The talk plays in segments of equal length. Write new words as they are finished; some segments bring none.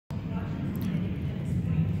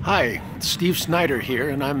Hi, Steve Snyder here,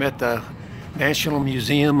 and I'm at the National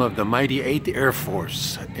Museum of the Mighty 8th Air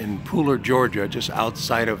Force in Pooler, Georgia, just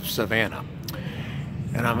outside of Savannah.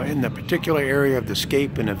 And I'm in the particular area of the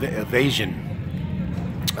Escape and Evasion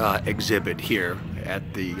exhibit here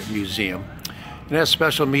at the museum. And that's a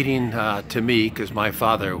special meeting to me because my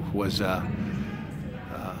father was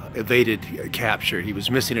evaded capture. He was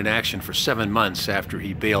missing in action for 7 months after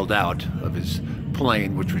he bailed out of his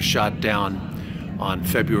plane, which was shot down on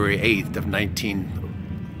February 8th of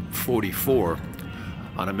 1944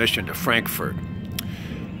 on a mission to Frankfurt.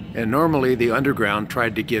 And normally the underground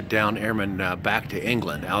tried to get down airmen back to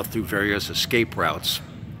England, out through various escape routes,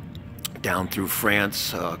 down through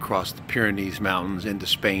France, across the Pyrenees Mountains into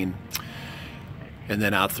Spain, and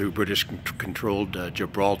then out through British-controlled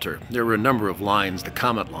Gibraltar. There were a number of lines. The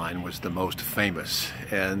Comet Line was the most famous.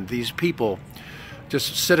 And these people,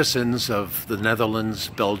 just citizens of the Netherlands,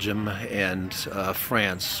 Belgium, and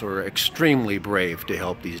France, were extremely brave to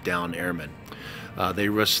help these downed airmen. They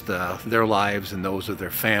risked their lives and those of their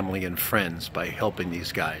family and friends by helping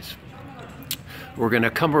these guys. We're going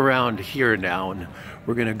to come around here now, and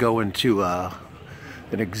we're going to go into an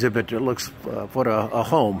exhibit that looks what a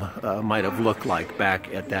home might have looked like back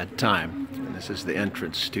at that time. And this is the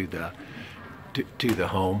entrance to the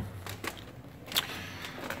home.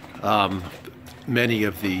 Many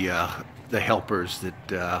of the helpers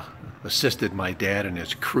that assisted my dad and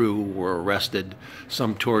his crew were arrested,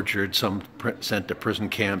 some tortured, some sent to prison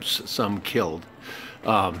camps, some killed.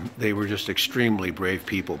 They were just extremely brave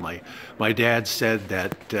people. My dad said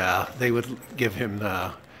that they would give him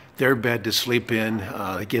their bed to sleep in,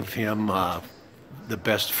 give him the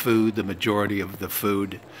best food, the majority of the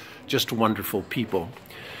food. Just wonderful people.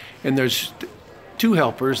 And there's two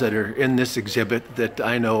helpers that are in this exhibit that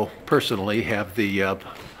I know personally, have the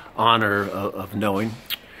honor of knowing.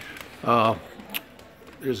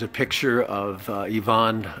 There's a picture of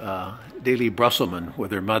Yvonne Daly Brusselman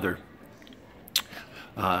with her mother.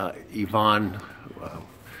 Yvonne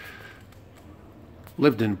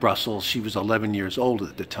lived in Brussels. She was 11 years old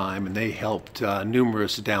at the time, and they helped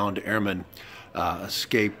numerous downed airmen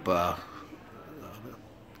escape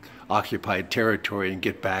occupied territory and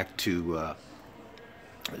get back to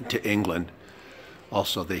England.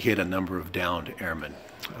 Also, they hit a number of downed airmen.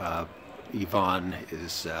 Yvonne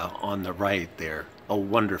is on the right there, a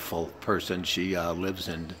wonderful person. She lives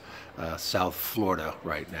in South Florida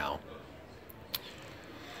right now.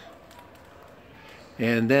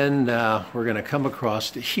 And then we're going to come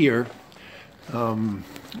across to here.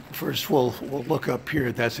 First, we'll look up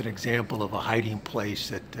here. That's an example of a hiding place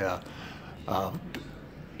that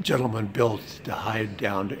gentleman built to hide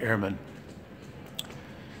downed airmen.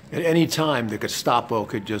 At any time, the Gestapo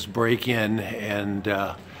could just break in and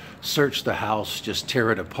search the house, just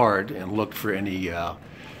tear it apart, and look for any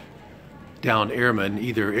downed airmen,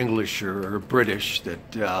 either English or British,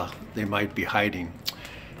 that they might be hiding.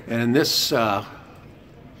 And in this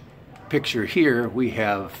picture here, we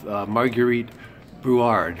have Marguerite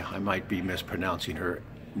Brouard. I might be mispronouncing her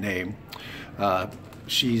name.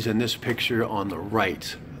 She's in this picture on the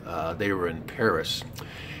right. They were in Paris.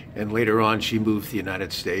 And later on, she moved to the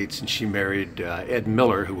United States, and she married Ed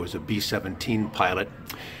Miller, who was a B-17 pilot.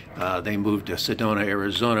 They moved to Sedona,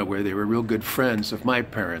 Arizona, where they were real good friends of my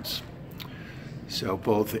parents. So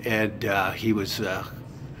both Ed, he was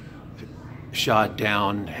shot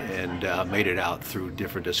down and made it out through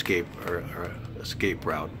different escape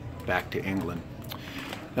route back to England.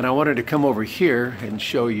 And I wanted to come over here and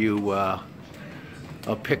show you a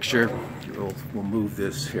picture. We'll move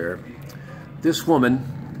this here. This woman,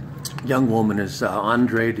 young woman, is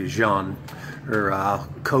Andre Dejean. Her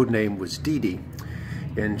code name was Dee Dee,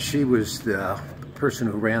 and she was the person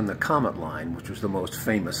who ran the Comet Line, which was the most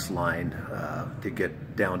famous line to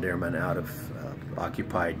get downed airmen out of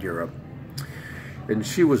occupied Europe. And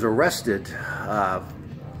she was arrested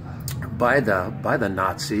by the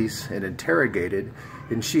Nazis and interrogated,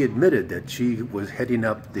 and she admitted that she was heading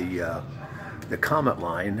up the Comet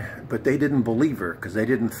Line, but they didn't believe her because they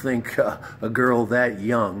didn't think a girl that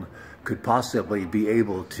young could possibly be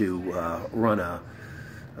able to run a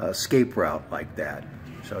escape route like that.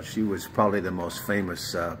 So she was probably the most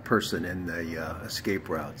famous person in the escape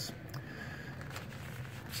routes.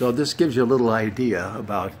 So this gives you a little idea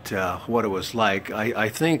about what it was like. I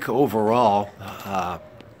think overall,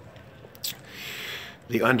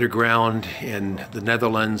 the underground in the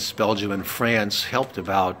Netherlands, Belgium, and France helped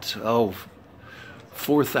about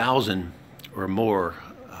 4,000 or more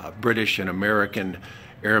British and American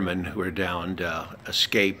airmen who were downed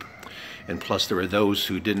escape. And plus there were those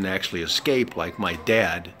who didn't actually escape, like my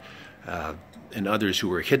dad. and others who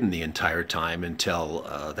were hidden the entire time until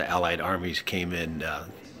the Allied armies came in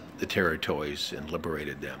the territories and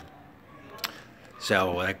liberated them.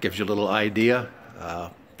 So that gives you a little idea.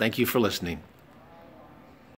 Thank you for listening.